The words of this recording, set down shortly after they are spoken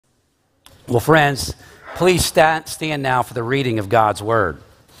Well, friends, please stand now for the reading of God's Word.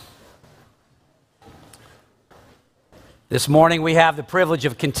 This morning we have the privilege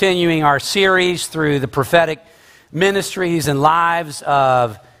of continuing our series through the prophetic ministries and lives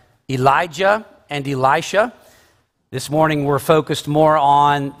of Elijah and Elisha. This morning we're focused more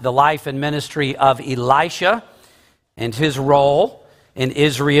on the life and ministry of Elisha and his role in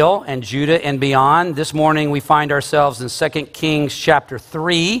Israel and Judah and beyond. This morning we find ourselves in 2 Kings chapter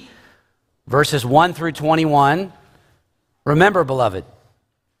 3, verses 1 through 21. Remember, beloved,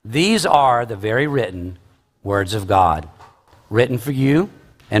 these are the very written words of God, written for you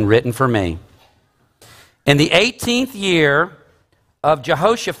and written for me. In the 18th year of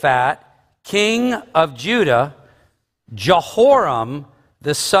Jehoshaphat, king of Judah, Jehoram,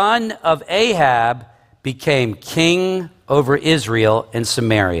 the son of Ahab, became king over Israel and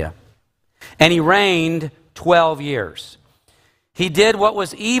Samaria. And he reigned 12 years. He did what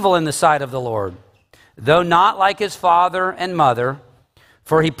was evil in the sight of the Lord, though not like his father and mother,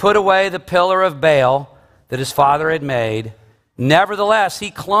 for he put away the pillar of Baal that his father had made. Nevertheless,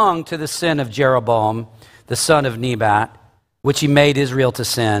 he clung to the sin of Jeroboam, the son of Nebat, which he made Israel to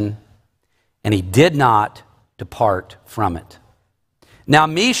sin, and he did not depart from it. Now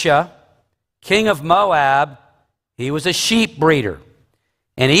Mesha, king of Moab, he was a sheep breeder,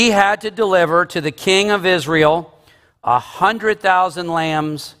 and he had to deliver to the king of Israel 100,000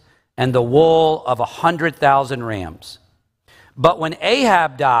 lambs and the wool of 100,000 rams. But when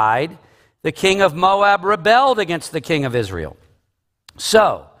Ahab died, the king of Moab rebelled against the king of Israel.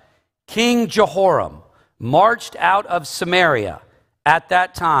 So King Jehoram marched out of Samaria at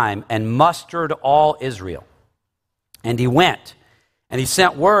that time and mustered all Israel. And he went, and he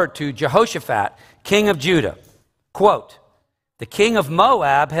sent word to Jehoshaphat, king of Judah, quote, "The king of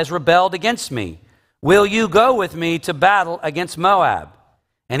Moab has rebelled against me. Will you go with me to battle against Moab?"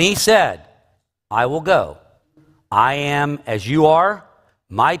 And he said, "I will go. I am as you are,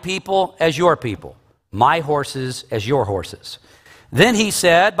 my people as your people, my horses as your horses." Then he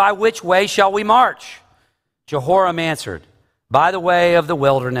said, "By which way shall we march?" Jehoram answered, "By the way of the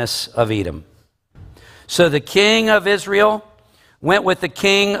wilderness of Edom." So the king of Israel went with the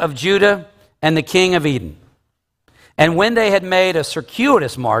king of Judah and the king of Edom. And when they had made a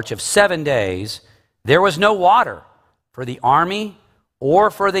circuitous march of 7 days, there was no water for the army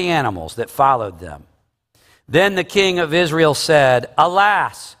or for the animals that followed them. Then the king of Israel said,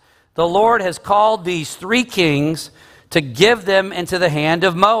 "Alas, the Lord has called these 3 kings to give them into the hand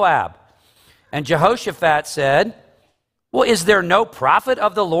of Moab." And Jehoshaphat said, "Well, is there no prophet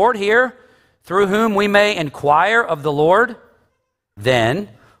of the Lord here through whom we may inquire of the Lord?" Then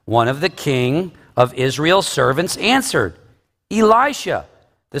one of the king of Israel's servants answered, "Elisha,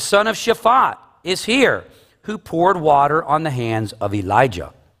 the son of Shaphat, is here, who poured water on the hands of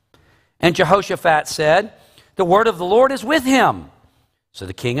Elijah." And Jehoshaphat said, "The word of the Lord is with him." So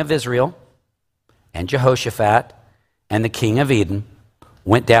the king of Israel and Jehoshaphat and the king of Edom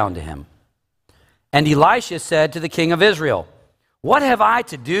went down to him. And Elisha said to the king of Israel, "What have I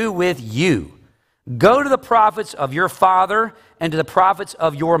to do with you? Go to the prophets of your father and to the prophets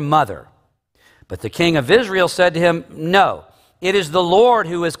of your mother." But the king of Israel said to him, "No, it is the Lord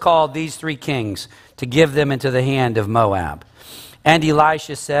who has called these 3 kings to give them into the hand of Moab." And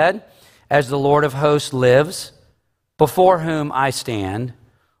Elisha said, "As the Lord of hosts lives, before whom I stand,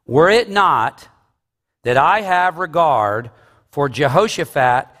 were it not that I have regard for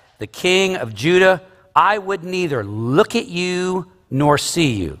Jehoshaphat, the king of Judah, I would neither look at you nor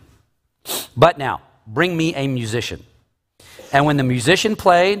see you. But now, bring me a musician." And when the musician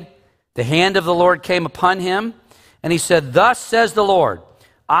played, the hand of the Lord came upon him, and he said, "Thus says the Lord,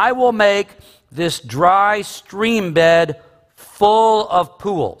 I will make this dry stream bed full of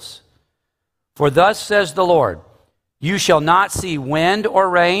pools. For thus says the Lord, you shall not see wind or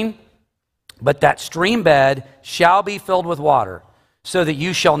rain, but that stream bed shall be filled with water, so that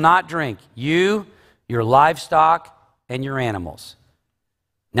you shall not drink, you, your livestock, and your animals."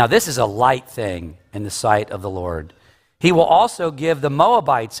 Now this is a light thing in the sight of the Lord. He will also give the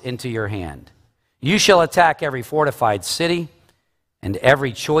Moabites into your hand. You shall attack every fortified city and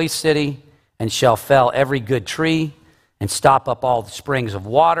every choice city, and shall fell every good tree, and stop up all the springs of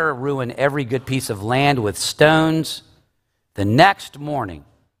water, ruin every good piece of land with stones. The next morning,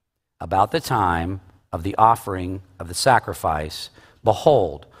 about the time of the offering of the sacrifice,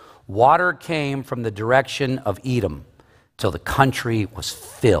 behold, water came from the direction of Edom, till the country was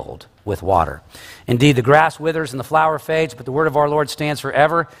filled with water. Indeed, the grass withers and the flower fades, but the word of our Lord stands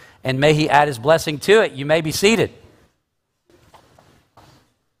forever, and may he add his blessing to it. You may be seated.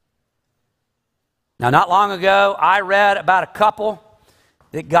 Now, not long ago, I read about a couple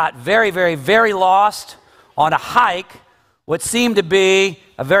that got very, very, very lost on a hike, what seemed to be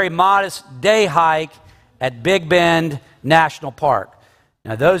a very modest day hike at Big Bend National Park.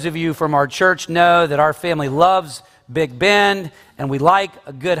 Now, those of you from our church know that our family loves Big Bend, and we like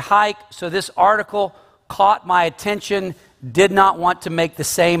a good hike, so this article caught my attention, did not want to make the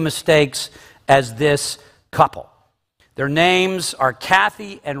same mistakes as this couple. Their names are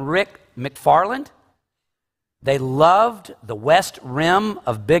Kathy and Rick McFarland. They loved the west rim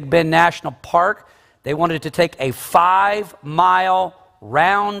of Big Bend National Park. They wanted to take a 5-mile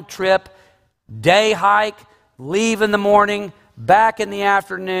round trip, day hike, leave in the morning, back in the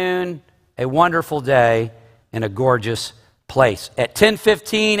afternoon, a wonderful day in a gorgeous place. At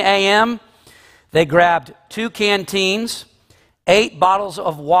 10:15 a.m., they grabbed 2 canteens, 8 bottles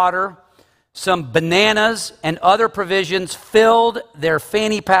of water, some bananas and other provisions, filled their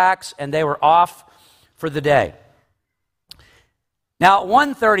fanny packs, and they were off for the day. Now, at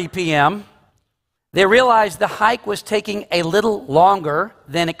 1:30 p.m., they realized the hike was taking a little longer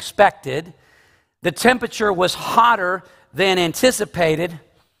than expected. The temperature was hotter than anticipated.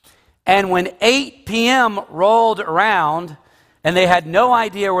 And when 8 p.m. rolled around and they had no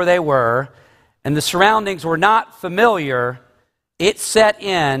idea where they were and the surroundings were not familiar, it set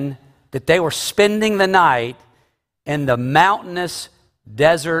in that they were spending the night in the mountainous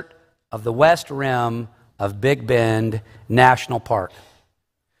desert of the west rim of Big Bend National Park.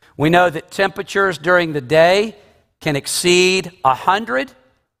 We know that temperatures during the day can exceed 100.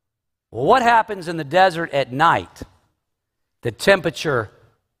 Well, what happens in the desert at night? The temperature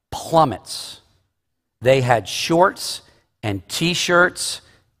plummets. They had shorts and t-shirts,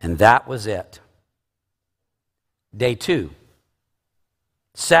 and that was it. Day 2.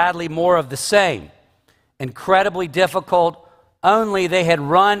 Sadly, more of the same. Incredibly difficult, only they had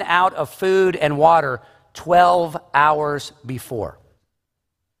run out of food and water 12 hours before.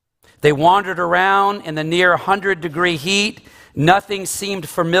 They wandered around in the near 100-degree heat. Nothing seemed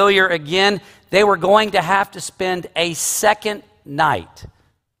familiar again. They were going to have to spend a second night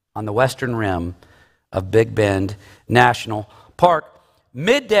on the western rim of Big Bend National Park.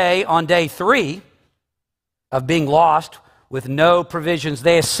 Midday on day 3 of being lost with no provisions,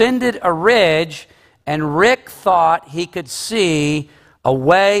 they ascended a ridge, and Rick thought he could see a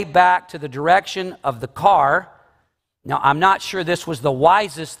way back to the direction of the car. Now, I'm not sure this was the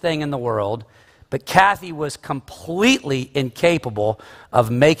wisest thing in the world, but Kathy was completely incapable of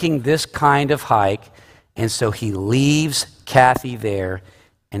making this kind of hike, and so he leaves Kathy there,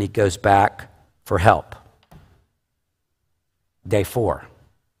 and he goes back for help. Day 4.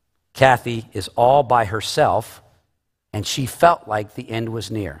 Kathy is all by herself, and she felt like the end was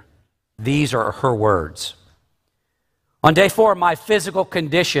near. These are her words. On day 4, my physical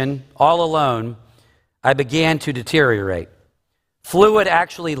condition, all alone, I began to deteriorate. Fluid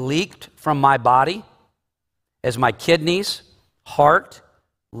actually leaked from my body as my kidneys, heart,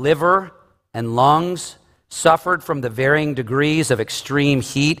 liver, and lungs suffered from the varying degrees of extreme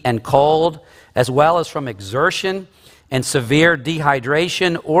heat and cold, as well as from exertion and severe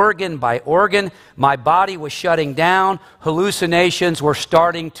dehydration. Organ by organ, my body was shutting down. Hallucinations were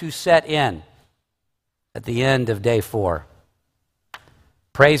starting to set in at the end of day 4.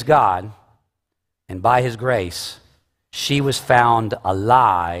 Praise God, and by His grace, she was found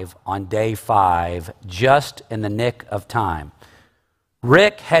alive on day 5, just in the nick of time.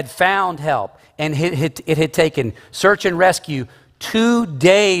 Rick had found help, and it had taken search and rescue 2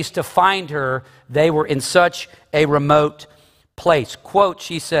 days to find her. They were in such a remote place. Quote,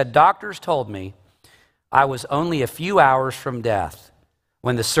 she said, "Doctors told me I was only a few hours from death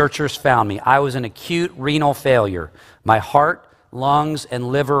when the searchers found me. I was in acute renal failure. My heart, lungs,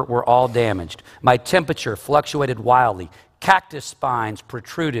 and liver were all damaged. My temperature fluctuated wildly. Cactus spines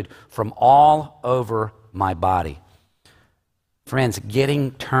protruded from all over my body." Friends,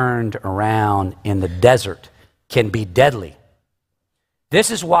 getting turned around in the desert can be deadly. This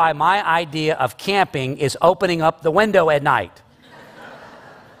is why my idea of camping is opening up the window at night.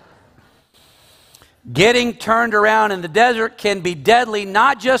 Getting turned around in the desert can be deadly,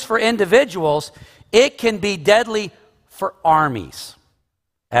 not just for individuals, it can be deadly for armies,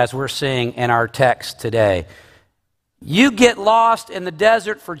 as we're seeing in our text today. You get lost in the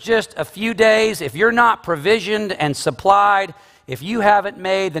desert for just a few days, if you're not provisioned and supplied, if you haven't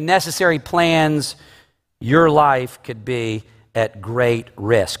made the necessary plans, your life could be at great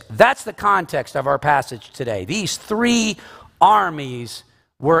risk. That's the context of our passage today. These 3 armies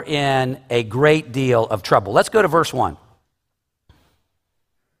were in a great deal of trouble. Let's go to verse 1.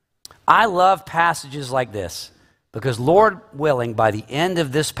 I love passages like this because, Lord willing, by the end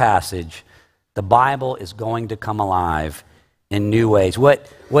of this passage, the Bible is going to come alive in new ways. What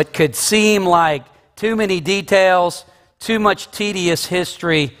could seem like too many details, too much tedious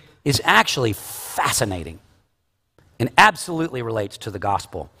history is actually fascinating and absolutely relates to the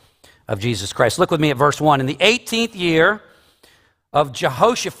gospel of Jesus Christ. Look with me at verse 1. In the 18th year of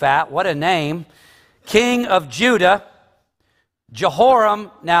Jehoshaphat, what a name, king of Judah, Jehoram,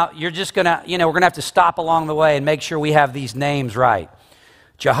 now you're just going to, we're going to have to stop along the way and make sure we have these names right.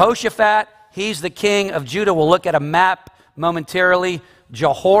 Jehoshaphat, he's the king of Judah. We'll look at a map momentarily.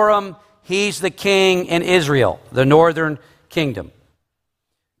 Jehoram, he's the king in Israel, the northern kingdom.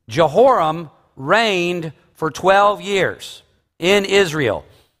 Jehoram reigned for 12 years in Israel.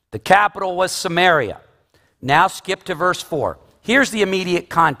 The capital was Samaria. Now skip to verse 4. Here's the immediate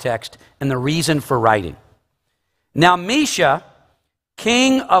context and the reason for writing. Now Mesha,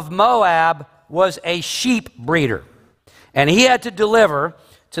 king of Moab, was a sheep breeder, and he had to deliver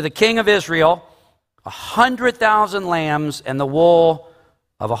to the king of Israel 100,000 lambs and the wool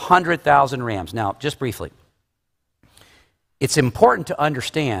of 100,000 rams. Now, just briefly, it's important to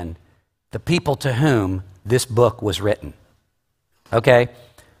understand the people to whom this book was written. Okay?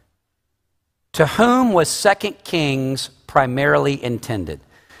 To whom was 2 Kings primarily intended?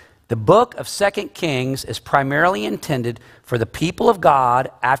 The book of 2 Kings is primarily intended for the people of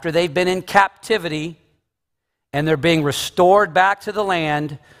God after they've been in captivity and they're being restored back to the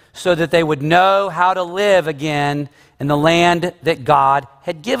land so that they would know how to live again in the land that God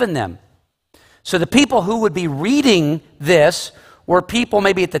had given them. So the people who would be reading this were people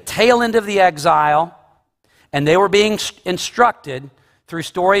maybe at the tail end of the exile, and they were being instructed through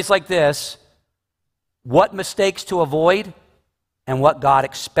stories like this what mistakes to avoid and what God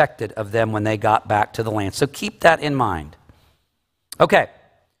expected of them when they got back to the land. So keep that in mind. Okay,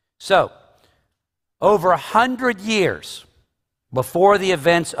 so over 100 years before the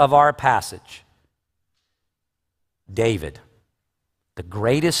events of our passage, David, the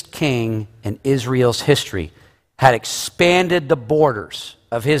greatest king in Israel's history, had expanded the borders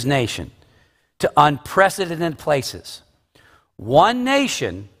of his nation to unprecedented places. One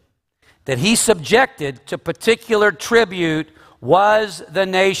nation that he subjected to particular tribute was the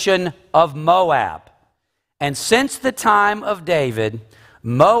nation of Moab. And since the time of David,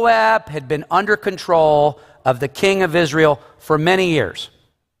 Moab had been under control of the king of Israel for many years.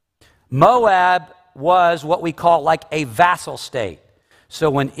 Moab was what we call like a vassal state.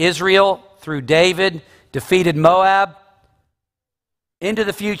 So when Israel, through David, defeated Moab, into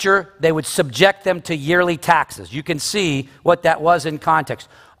the future, they would subject them to yearly taxes. You can see what that was in context.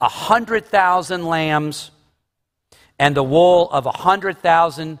 100,000 lambs and the wool of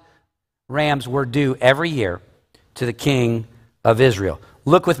 100,000 rams were due every year to the king of Israel.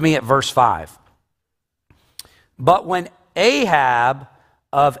 Look with me at verse 5. But when Ahab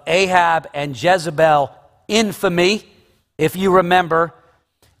of Ahab and Jezebel infamy, if you remember,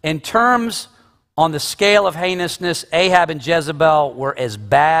 in terms on the scale of heinousness, Ahab and Jezebel were as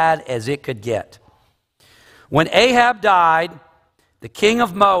bad as it could get. When Ahab died, the king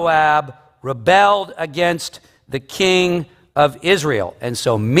of Moab rebelled against the king of Israel. And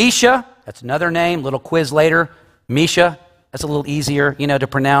so Mesha, that's another name, little quiz later, Mesha, that's a little easier, to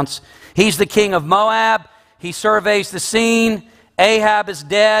pronounce. He's the king of Moab. He surveys the scene. Ahab is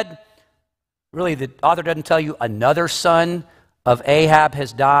dead. Really, the author doesn't tell you another son of Ahab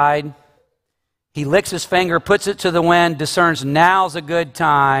has died. He licks his finger, puts it to the wind, discerns now's a good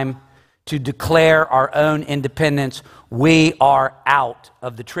time to declare our own independence. We are out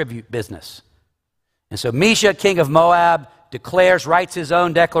of the tribute business. And so Mesha, king of Moab, writes his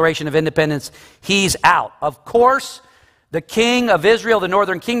own declaration of independence. He's out. Of course, the king of Israel, the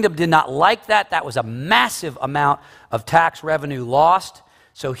northern kingdom, did not like that. That was a massive amount of tax revenue lost.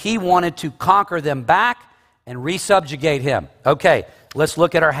 So he wanted to conquer them back and resubjugate him. Okay, let's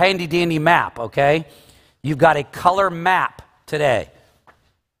look at our handy-dandy map, okay? You've got a color map today.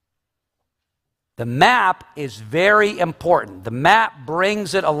 The map is very important. The map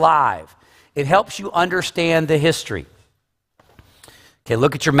brings it alive. It helps you understand the history. Okay,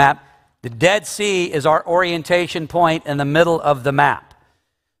 look at your map. The Dead Sea is our orientation point in the middle of the map.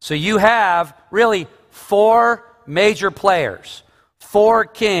 So you have really 4 major players, 4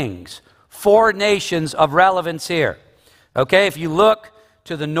 kings, 4 nations of relevance here. Okay, if you look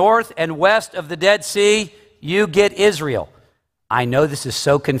to the north and west of the Dead Sea, you get Israel. I know this is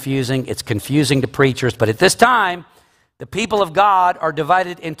so confusing. It's confusing to preachers, but at this time, the people of God are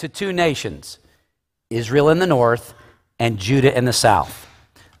divided into 2 nations, Israel in the north and Judah in the south.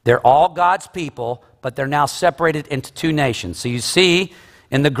 They're all God's people, but they're now separated into 2 nations. So you see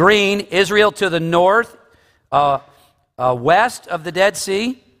in the green, Israel to the north, west of the Dead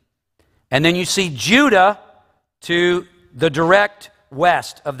Sea, and then you see Judah to the direct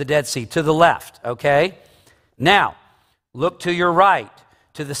west of the Dead Sea, to the left, okay? Now, look to your right.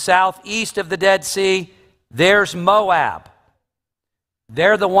 To the southeast of the Dead Sea, there's Moab.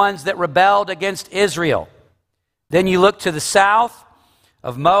 They're the ones that rebelled against Israel. Then you look to the south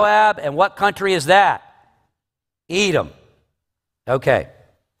of Moab, and what country is that? Edom. Okay,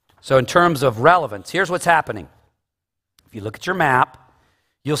 so in terms of relevance, here's what's happening. If you look at your map,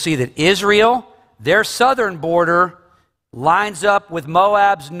 you'll see that Israel, their southern border, lines up with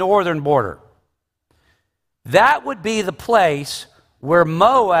Moab's northern border. That would be the place where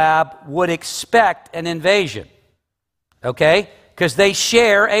Moab would expect an invasion, okay? Because they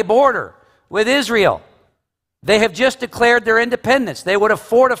share a border with Israel. They have just declared their independence. They would have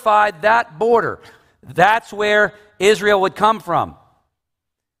fortified that border. That's where Israel would come from.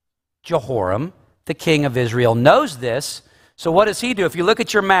 Jehoram, the king of Israel, knows this. So what does he do? If you look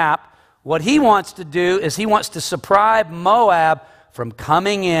at your map, what he wants to do is he wants to surprise Moab from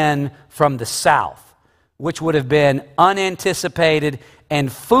coming in from the south, which would have been unanticipated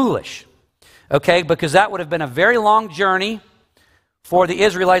and foolish, okay? Because that would have been a very long journey for the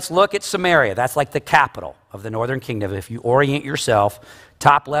Israelites. Look at Samaria. That's like the capital of the northern kingdom. If you orient yourself,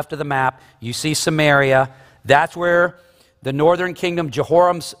 top left of the map, you see Samaria. That's where the northern kingdom,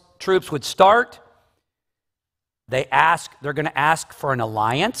 Jehoram's troops would start. They're going to ask for an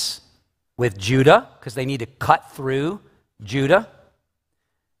alliance with Judah because they need to cut through Judah.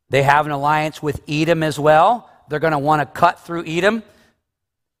 They have an alliance with Edom as well. They're going to want to cut through Edom.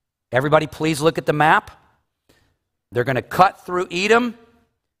 Everybody, please look at the map. They're going to cut through Edom.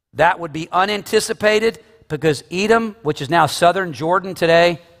 That would be unanticipated because Edom, which is now southern Jordan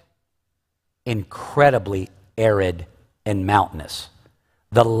today, incredibly arid and mountainous.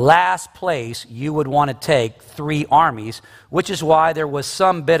 The last place you would want to take 3 armies, which is why there was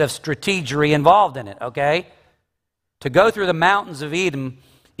some bit of strategery involved in it, okay? To go through the mountains of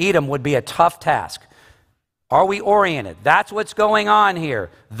Edom would be a tough task. Are we oriented? That's what's going on here.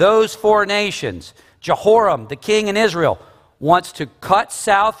 Those 4 nations. Jehoram, the king in Israel, wants to cut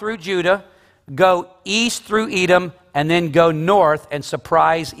south through Judah, go east through Edom, and then go north and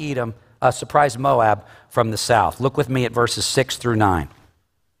surprise Moab from the south. Look with me at verses 6 through 9.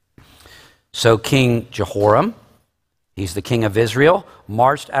 So King Jehoram, he's the king of Israel,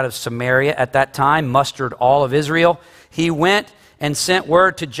 marched out of Samaria at that time, mustered all of Israel. He went and sent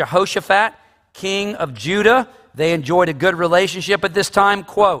word to Jehoshaphat, king of Judah. They enjoyed a good relationship at this time.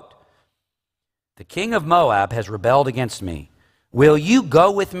 Quote, "The king of Moab has rebelled against me. Will you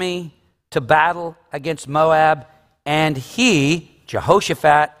go with me to battle against Moab?" And he,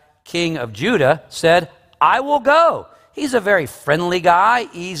 Jehoshaphat, king of Judah, said, "I will go." He's a very friendly guy,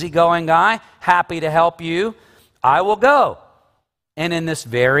 easygoing guy, happy to help you. I will go. And in this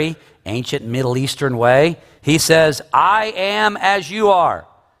very ancient Middle Eastern way, he says, "I am as you are,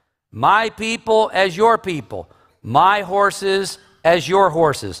 my people as your people, my horses as your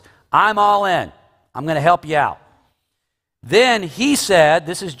horses. I'm all in. I'm going to help you out." Then he said,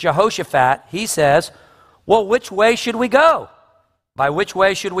 this is Jehoshaphat, he says, "Well, which way should we go? By which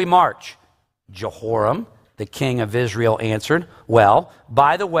way should we march?" Jehoram, the king of Israel, answered, "Well,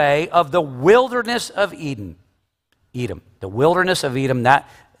 by the way of the wilderness of Edom." The wilderness of Edom, that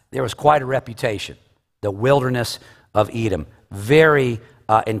there was quite a reputation. The wilderness of Edom. Very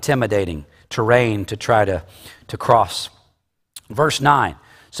intimidating terrain to try to cross. Verse 9.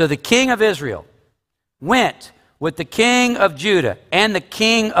 So the king of Israel went with the king of Judah and the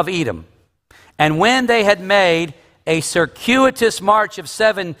king of Edom. And when they had made a circuitous march of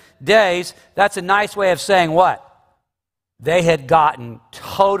 7 days, that's a nice way of saying what? They had gotten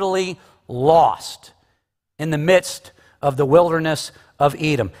totally lost in the midst of the wilderness of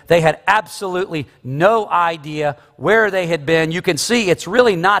Edom. They had absolutely no idea where they had been. You can see it's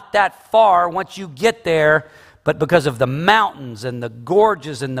really not that far once you get there, but because of the mountains and the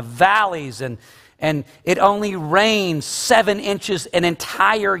gorges and the valleys, and it only rains 7 inches an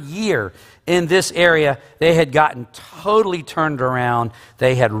entire year in this area, they had gotten totally turned around.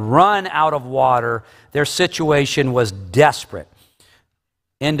 They had run out of water. Their situation was desperate.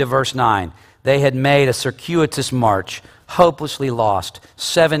 Into verse 9. They had made a circuitous march, hopelessly lost.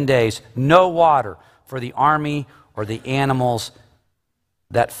 7 days, no water for the army or the animals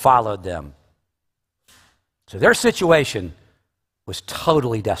that followed them. So their situation was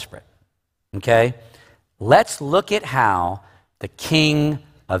totally desperate. Okay? Let's look at how the king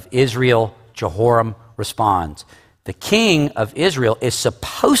of Israel, Jehoram, responds. The king of Israel is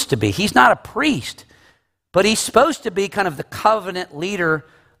supposed to be, he's not a priest, but he's supposed to be kind of the covenant leader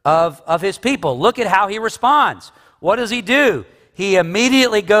of his people. Look at how he responds. What does he do? He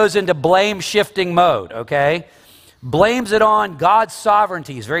immediately goes into blame-shifting mode, okay? blames it on God's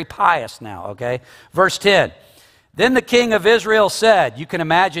sovereignty. He's very pious now, okay? Verse 10. Then the king of Israel said, you can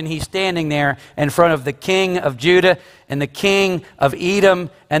imagine he's standing there in front of the king of Judah and the king of Edom,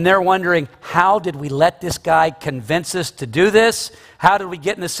 and they're wondering, how did we let this guy convince us to do this? How did we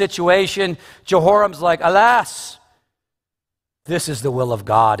get in this situation? Jehoram's like, alas, this is the will of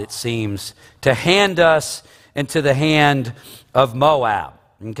God, it seems, to hand us into the hand of Moab,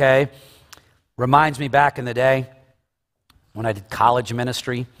 okay? Reminds me back in the day when I did college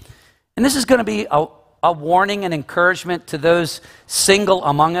ministry, and this is going to be a warning and encouragement to those single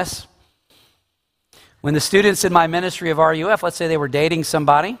among us. When the students in my ministry of RUF, let's say they were dating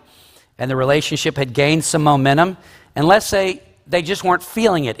somebody and the relationship had gained some momentum, and let's say they just weren't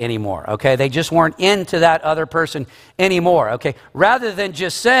feeling it anymore, okay? They just weren't into that other person anymore, okay? Rather than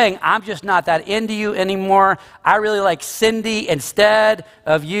just saying, I'm just not that into you anymore, I really like Cindy instead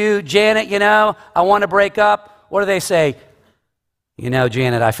of you, Janet, you know, I want to break up. What do they say? You know,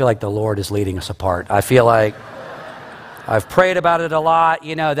 Janet, I feel like the Lord is leading us apart. I feel like I've prayed about it a lot.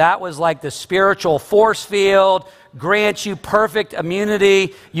 You know, that was like the spiritual force field, grants you perfect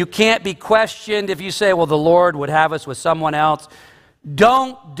immunity. You can't be questioned if you say, well, the Lord would have us with someone else.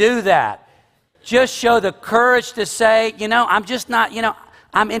 Don't do that. Just show the courage to say, you know, I'm just not, you know,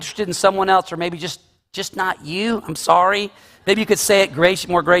 I'm interested in someone else, or maybe just not you. I'm sorry. Maybe you could say it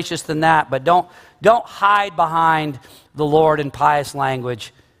more gracious than that, but don't hide behind the Lord in pious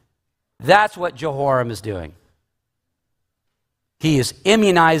language. That's what Jehoram is doing. He is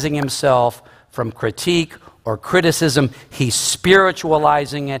immunizing himself from critique or criticism. He's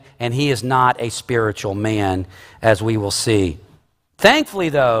spiritualizing it, and he is not a spiritual man, as we will see. Thankfully,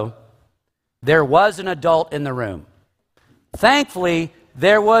 though, there was an adult in the room. Thankfully,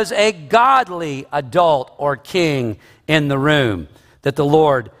 there was a godly adult or king in the room that the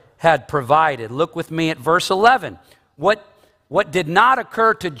Lord had provided. Look with me at verse 11. What did not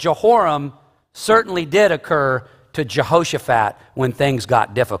occur to Jehoram certainly did occur to Jehoshaphat when things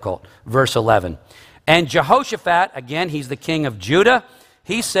got difficult. Verse 11. And Jehoshaphat, again, he's the king of Judah,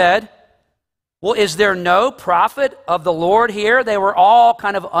 he said, well, is there no prophet of the Lord here? They were all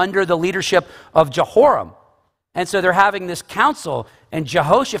kind of under the leadership of Jehoram. And so they're having this council, and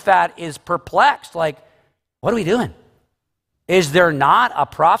Jehoshaphat is perplexed, like, what are we doing? Is there not a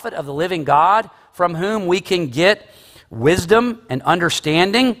prophet of the living God from whom we can get wisdom and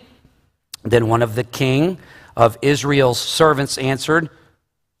understanding? Then one of the king of Israel's servants answered,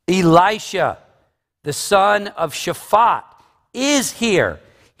 Elisha, the son of Shaphat, is here.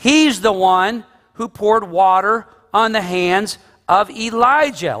 He's the one who poured water on the hands of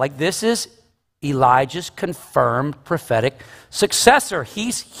Elijah. Like, this is Elijah's confirmed prophetic successor.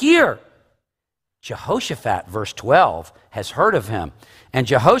 He's here. Jehoshaphat, verse 12, has heard of him. And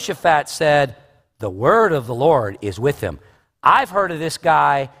Jehoshaphat said, the word of the Lord is with him. I've heard of this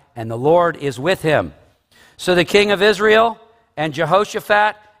guy, and the Lord is with him. So the king of Israel and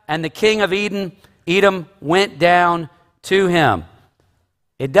Jehoshaphat and the king of Edom went down to him.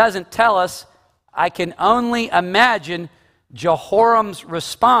 It doesn't tell us. I can only imagine Jehoram's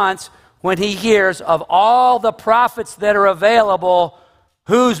response when he hears of all the prophets that are available.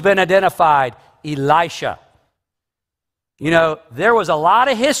 Who's been identified? Elisha. You know, there was a lot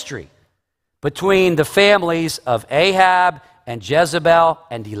of history between the families of Ahab and Jezebel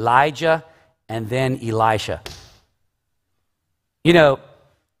and Elijah and then Elisha. You know,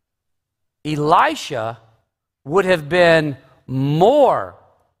 Elisha would have been more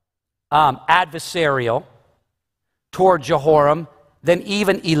adversarial toward Jehoram than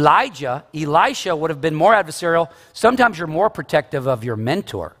even Elijah. Elisha would have been more adversarial. Sometimes you're more protective of your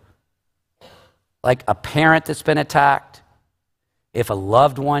mentor. Like a parent that's been attacked, if a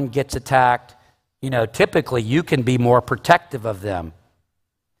loved one gets attacked, you know, typically you can be more protective of them.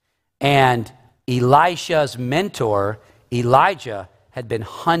 And Elisha's mentor, Elijah, had been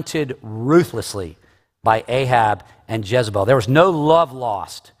hunted ruthlessly by Ahab and Jezebel. There was no love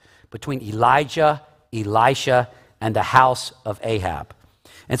lost between Elijah, Elisha, and the house of Ahab.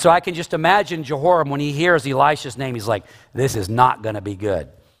 And so I can just imagine Jehoram, when he hears Elisha's name, he's like, this is not going to be good.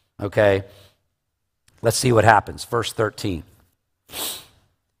 Okay? Let's see what happens. Verse 13.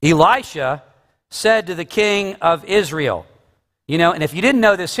 Elisha said to the king of Israel, you know, and if you didn't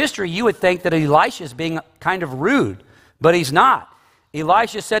know this history, you would think that Elisha is being kind of rude, but he's not.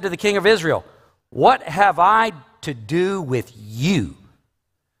 Elisha said to the king of Israel, what have I to do with you?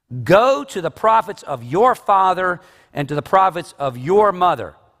 Go to the prophets of your father and to the prophets of your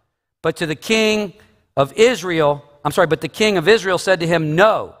mother. But the king of Israel said to him,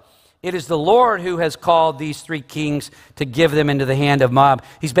 no, It is the Lord who has called these three kings to give them into the hand of Moab.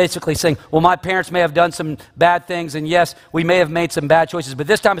 He's basically saying, well, my parents may have done some bad things, and yes, we may have made some bad choices, but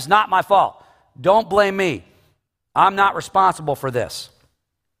this time it's not my fault. Don't blame me. I'm not responsible for this,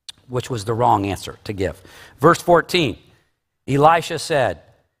 which was the wrong answer to give. Verse 14, Elisha said,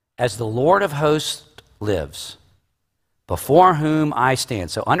 as the Lord of hosts lives, before whom I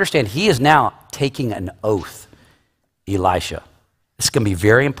stand. So understand, he is now taking an oath, Elisha. This is going to be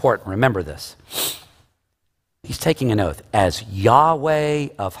very important. Remember this. He's taking an oath as Yahweh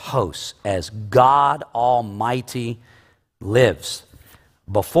of hosts, as God Almighty lives,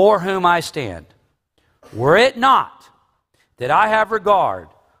 before whom I stand. Were it not that I have regard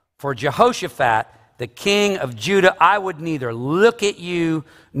for Jehoshaphat, the king of Judah, I would neither look at you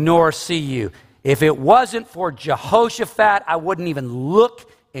nor see you. If it wasn't for Jehoshaphat, I wouldn't even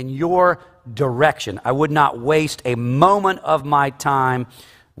look in your direction. I would not waste a moment of my time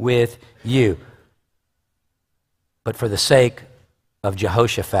with you. But for the sake of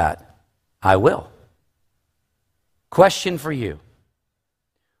Jehoshaphat, I will. Question for you.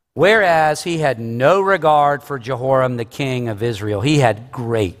 Whereas he had no regard for Jehoram, the king of Israel, he had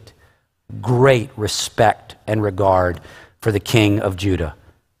great respect and regard for the king of Judah,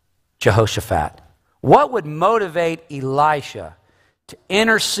 Jehoshaphat. What would motivate Elisha to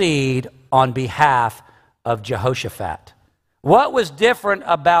intercede on behalf of Jehoshaphat? What was different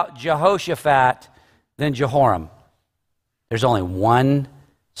about Jehoshaphat than Jehoram? There's only one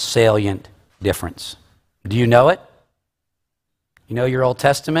salient difference. Do you know it? You know your Old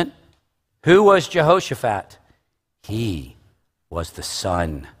Testament? Who was Jehoshaphat? He was the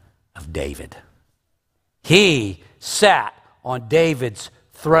son of David. He sat on David's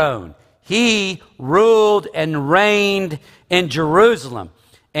throne. He ruled and reigned in Jerusalem.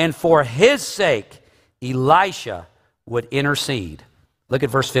 And for his sake, Elisha would intercede. Look at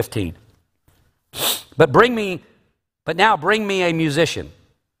verse 15. But now bring me a musician.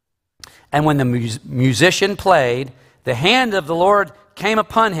 And when the musician played, the hand of the Lord came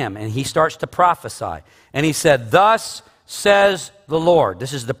upon him, and he starts to prophesy. And he said, thus says the Lord.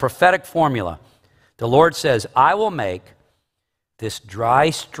 This is the prophetic formula. The Lord says, I will make this dry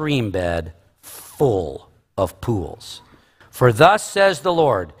stream bed full of pools. For thus says the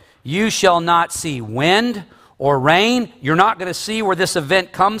Lord, you shall not see wind or rain. You're not going to see where this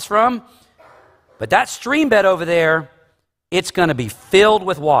event comes from. But that stream bed over there, it's going to be filled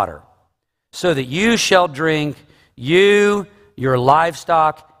with water, so that you shall drink, you, your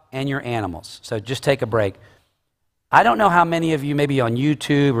livestock, and your animals. So just take a break. I don't know how many of you, maybe on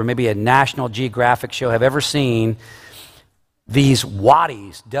YouTube or maybe a National Geographic show, have ever seen these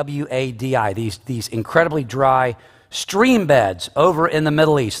wadis, W-A-D-I, these incredibly dry stream beds over in the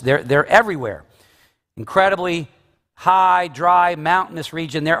Middle East. They're everywhere. Incredibly high, dry, mountainous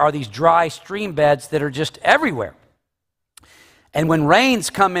region. There are these dry stream beds that are just everywhere. And when rains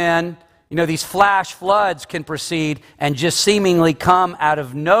come in, you know, these flash floods can proceed and just seemingly come out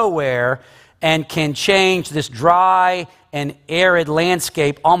of nowhere and can change this dry and arid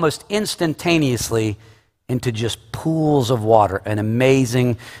landscape almost instantaneously into just pools of water, an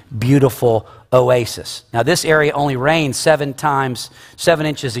amazing, beautiful oasis. Now, this area only rains 7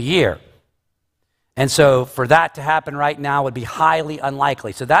 inches a year. And so for that to happen right now would be highly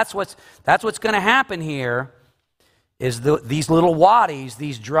unlikely. So that's what's going to happen here. These little wadis,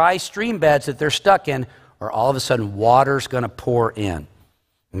 these dry stream beds that they're stuck in, are all of a sudden water's going to pour in.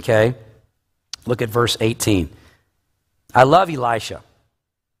 Okay? Look at verse 18. I love Elisha.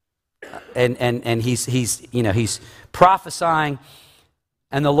 And he's prophesying,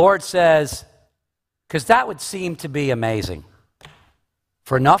 and the Lord says, because that would seem to be amazing,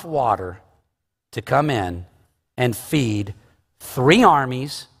 for enough water to come in and feed 3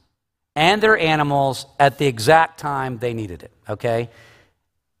 armies and their animals at the exact time they needed it, okay?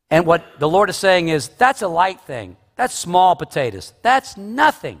 And what the Lord is saying is, that's a light thing. That's small potatoes. That's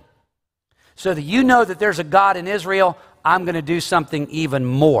nothing. So that you know that there's a God in Israel, I'm going to do something even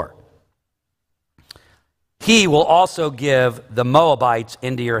more. He will also give the Moabites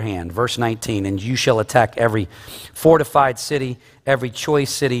into your hand. Verse 19, and you shall attack every fortified city, every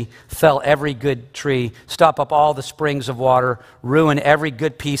choice city, fell every good tree, stop up all the springs of water, ruin every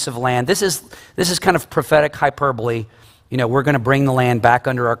good piece of land. This is kind of prophetic hyperbole. You know, we're going to bring the land back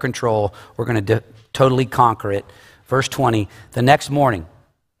under our control. We're going to totally conquer it. Verse 20, the next morning,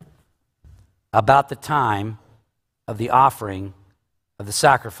 about the time of the offering of the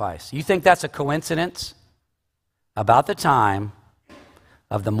sacrifice. You think that's a coincidence? About the time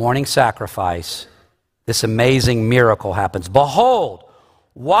of the morning sacrifice, this amazing miracle happens. Behold,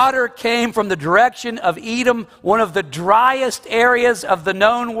 Water came from the direction of Edom, one of the driest areas of the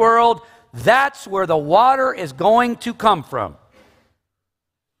known world. That's where the water is going to come from.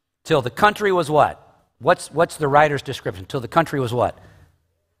 Till the country was what? What's the writer's description? Till the country was what?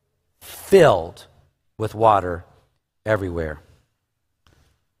 Filled with water everywhere.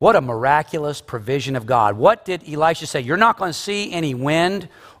 What a miraculous provision of God. What did Elisha say? You're not going to see any wind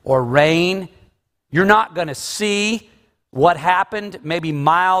or rain. You're not going to see what happened maybe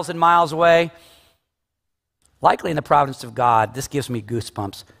miles and miles away. Likely in the providence of God, this gives me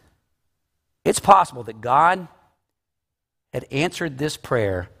goosebumps. It's possible that God had answered this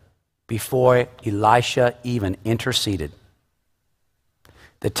prayer before Elisha even interceded.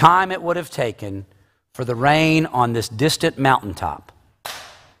 The time it would have taken for the rain on this distant mountaintop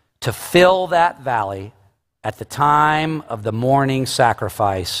to fill that valley at the time of the morning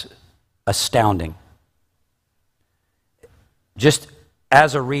sacrifice, astounding. Just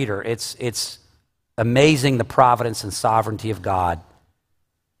as a reader, it's amazing the providence and sovereignty of God.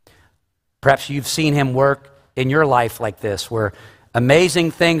 Perhaps you've seen him work in your life like this, where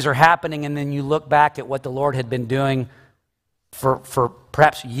amazing things are happening and then you look back at what the Lord had been doing for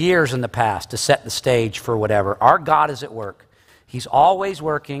perhaps years in the past to set the stage for whatever. Our God is at work. He's always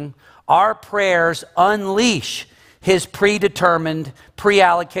working. Our prayers unleash his predetermined,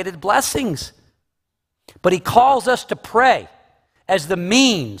 pre-allocated blessings. But he calls us to pray as the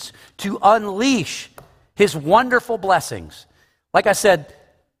means to unleash his wonderful blessings. Like I said,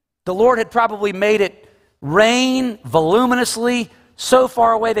 the Lord had probably made it rain voluminously, so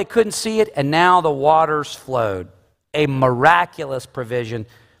far away they couldn't see it, and now the waters flowed. A miraculous provision.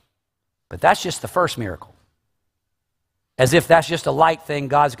 But that's just the first miracle. As if that's just a light thing,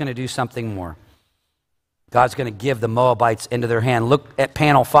 God's going to do something more. God's going to give the Moabites into their hand. Look at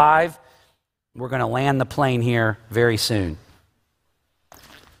panel 5. We're going to land the plane here very soon.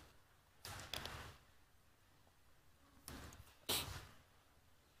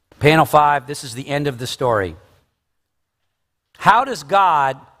 Panel 5, this is the end of the story. How does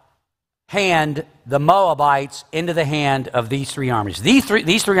God hand the Moabites into the hand of these three armies? These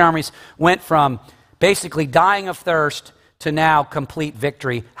three armies went from basically dying of thirst to now complete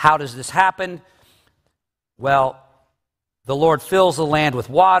victory. How does this happen? Well, the Lord fills the land with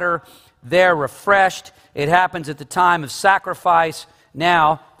water. They're refreshed. It happens at the time of sacrifice.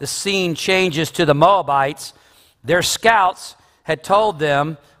 Now the scene changes to the Moabites. Their scouts had told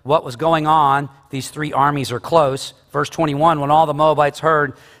them what was going on. These three armies are close. Verse 21, when all the Moabites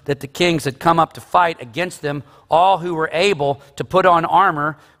heard that the kings had come up to fight against them, all who were able to put on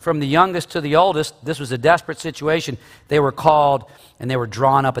armor, from the youngest to the oldest, this was a desperate situation, they were called and they were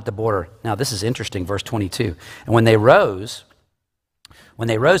drawn up at the border. Now this is interesting, verse 22. And when they rose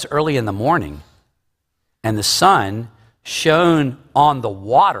early in the morning, and the sun shone on the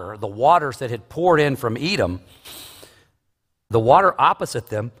waters that had poured in from Edom, the water opposite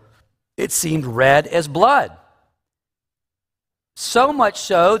them, it seemed red as blood. So much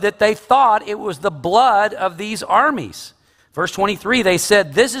so that they thought it was the blood of these armies. Verse 23, they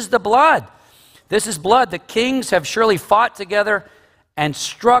said, "This is the blood. This is blood. The kings have surely fought together and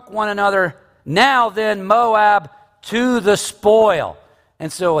struck one another. Now then, Moab to the spoil."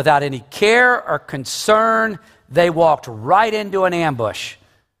 And so without any care or concern, they walked right into an ambush.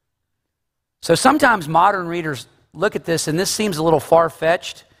 So sometimes modern readers look at this, and this seems a little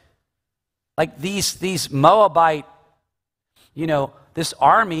far-fetched. Like these Moabite, this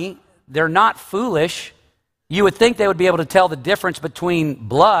army, they're not foolish. You would think they would be able to tell the difference between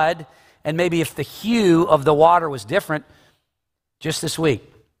blood and maybe if the hue of the water was different. Just this week,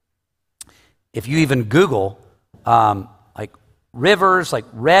 if you even Google rivers, like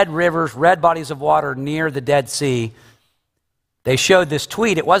red bodies of water near the Dead Sea, they showed this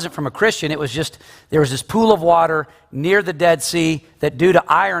tweet. It wasn't from a Christian. It was just, there was this pool of water near the Dead Sea that due to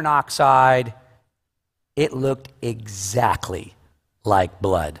iron oxide, it looked exactly like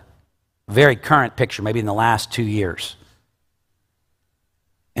blood. Very current picture, maybe in the last 2 years.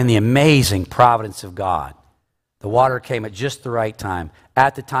 And the amazing providence of God. The water came at just the right time,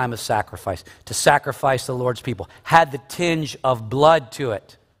 at the time of sacrifice, to sacrifice the Lord's people. Had the tinge of blood to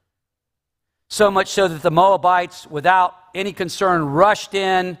it. So much so that the Moabites, without any concern, rushed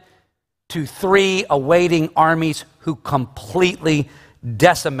in to three awaiting armies who completely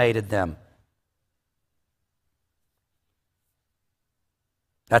decimated them.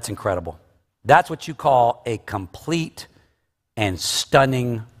 That's incredible. That's what you call a complete and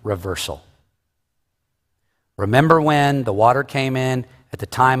stunning reversal. Remember when the water came in at the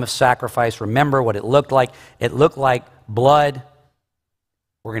time of sacrifice? Remember what it looked like? It looked like blood.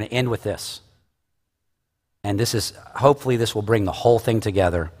 We're going to end with this. And hopefully this will bring the whole thing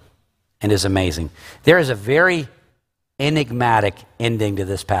together and is amazing. There is a very enigmatic ending to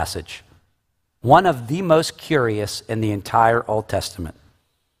this passage. One of the most curious in the entire Old Testament.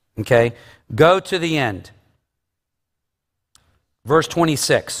 Okay? Go to the end. Verse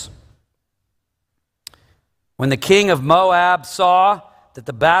 26. When the king of Moab saw that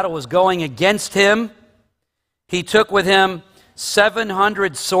the battle was going against him, he took with him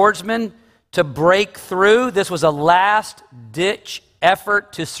 700 swordsmen to break through. This was a last-ditch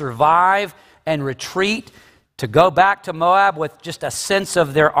effort to survive and retreat, to go back to Moab with just a sense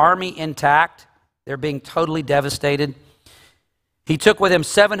of their army intact. They're being totally devastated. He took with him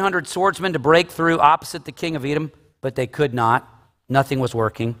 700 swordsmen to break through opposite the king of Edom, but they could not. Nothing was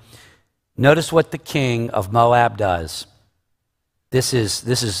working. Notice what the king of Moab does. This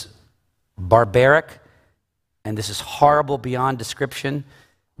is barbaric, and this is horrible beyond description.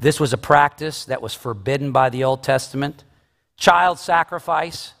 This was a practice that was forbidden by the Old Testament. Child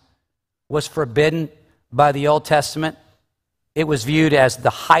sacrifice was forbidden by the Old Testament. It was viewed as the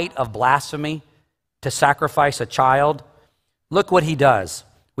height of blasphemy to sacrifice a child. Look what he does.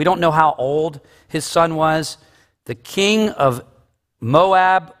 We don't know how old his son was. The king of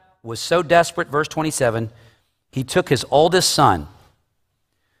Moab was so desperate, verse 27, he took his oldest son,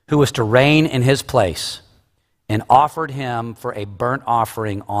 who was to reign in his place, and offered him for a burnt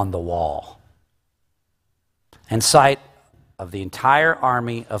offering on the wall. In sight of the entire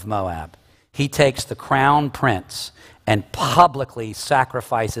army of Moab, he takes the crown prince and publicly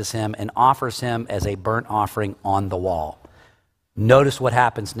sacrifices him and offers him as a burnt offering on the wall. Notice what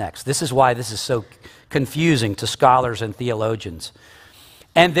happens next. This is why this is so confusing to scholars and theologians.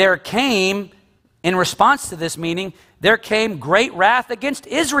 And there came, in response to this meeting, there came great wrath against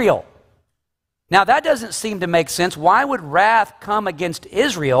Israel. Now that doesn't seem to make sense. Why would wrath come against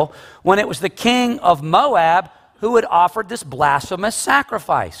Israel when it was the king of Moab who had offered this blasphemous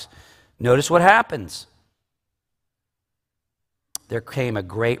sacrifice? Notice what happens. There came a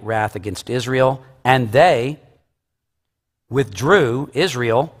great wrath against Israel, and they withdrew,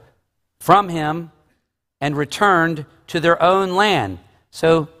 Israel, from him and returned to their own land.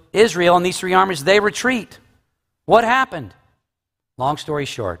 So Israel and these three armies, they retreat. What happened? Long story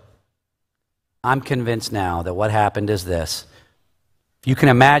short, I'm convinced now that what happened is this. If you can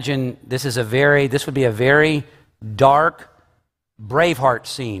imagine, this would be a very dark Braveheart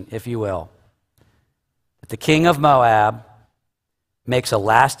scene, if you will. That the king of Moab makes a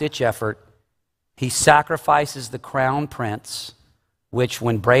last-ditch effort. He sacrifices the crown prince, which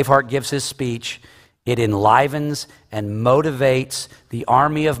when Braveheart gives his speech, it enlivens and motivates the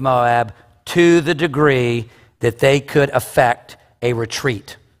army of Moab to the degree that they could effect a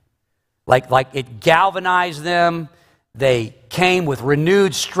retreat. Like it galvanized them. They came with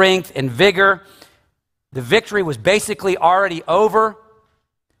renewed strength and vigor. The victory was basically already over.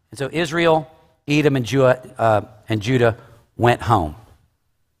 And so Israel, Edom, and Judah went home.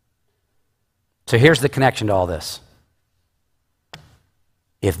 So here's the connection to all this.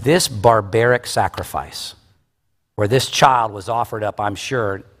 If this barbaric sacrifice, where this child was offered up, I'm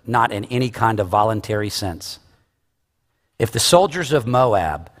sure, not in any kind of voluntary sense, if the soldiers of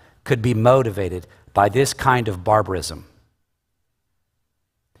Moab could be motivated by this kind of barbarism,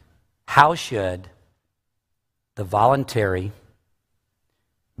 how should the voluntary,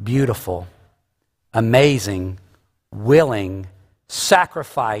 beautiful, amazing, willing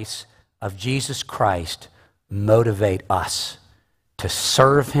sacrifice of Jesus Christ motivate us to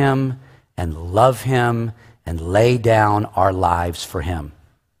serve him and love him and lay down our lives for him?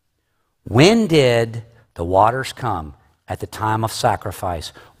 When did the waters come at the time of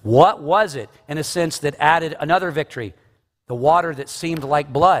sacrifice? What was it, in a sense, that added another victory? The water that seemed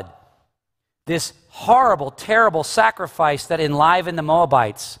like blood. This horrible, terrible sacrifice that enlivened the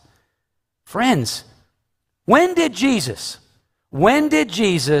Moabites. Friends, when did Jesus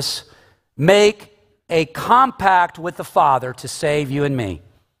make a compact with the Father to save you and me?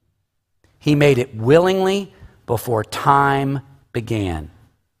 He made it willingly before time began.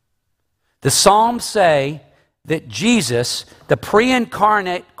 The Psalms say that Jesus, the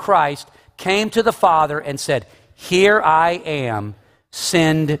pre-incarnate Christ, came to the Father and said, "Here I am,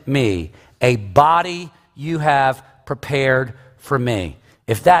 send me. A body you have prepared for me."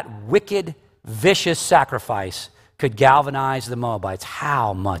 If that wicked, vicious sacrifice could galvanize the Moabites,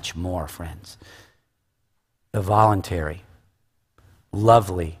 how much more, friends? The voluntary,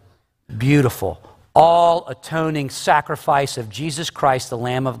 lovely, beautiful, all-atoning sacrifice of Jesus Christ, the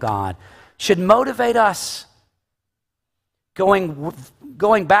Lamb of God, should motivate us.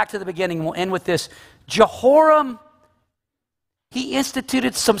 Going back to the beginning, we'll end with this. Jehoram He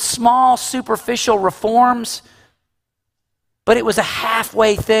instituted some small superficial reforms, but it was a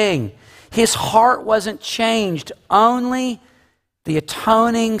halfway thing. His heart wasn't changed. Only the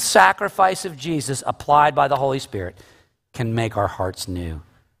atoning sacrifice of Jesus applied by the Holy Spirit can make our hearts new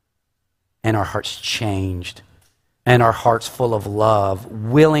and our hearts changed and our hearts full of love,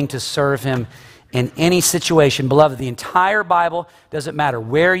 willing to serve him in any situation. Beloved, the entire Bible, doesn't matter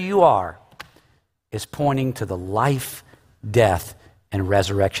where you are, is pointing to the life, death, and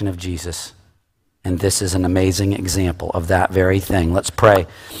resurrection of Jesus. And this is an amazing example of that very thing. Let's pray.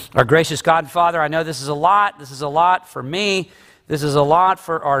 Our gracious God and Father, I know this is a lot. This is a lot for me. This is a lot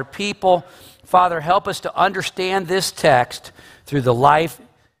for our people. Father, help us to understand this text through the life,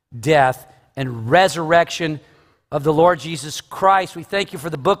 death, and resurrection of the Lord Jesus Christ. We thank you for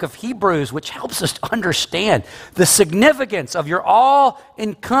the book of Hebrews, which helps us to understand the significance of your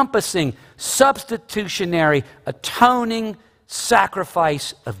all-encompassing, substitutionary, atoning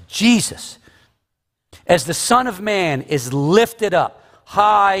sacrifice of Jesus. As the Son of Man is lifted up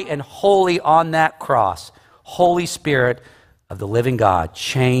high and holy on that cross, Holy Spirit of the living God,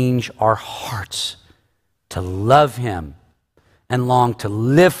 change our hearts to love him and long to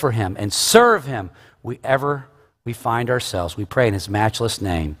live for him and serve him wherever we find ourselves. We pray in his matchless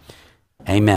name. Amen.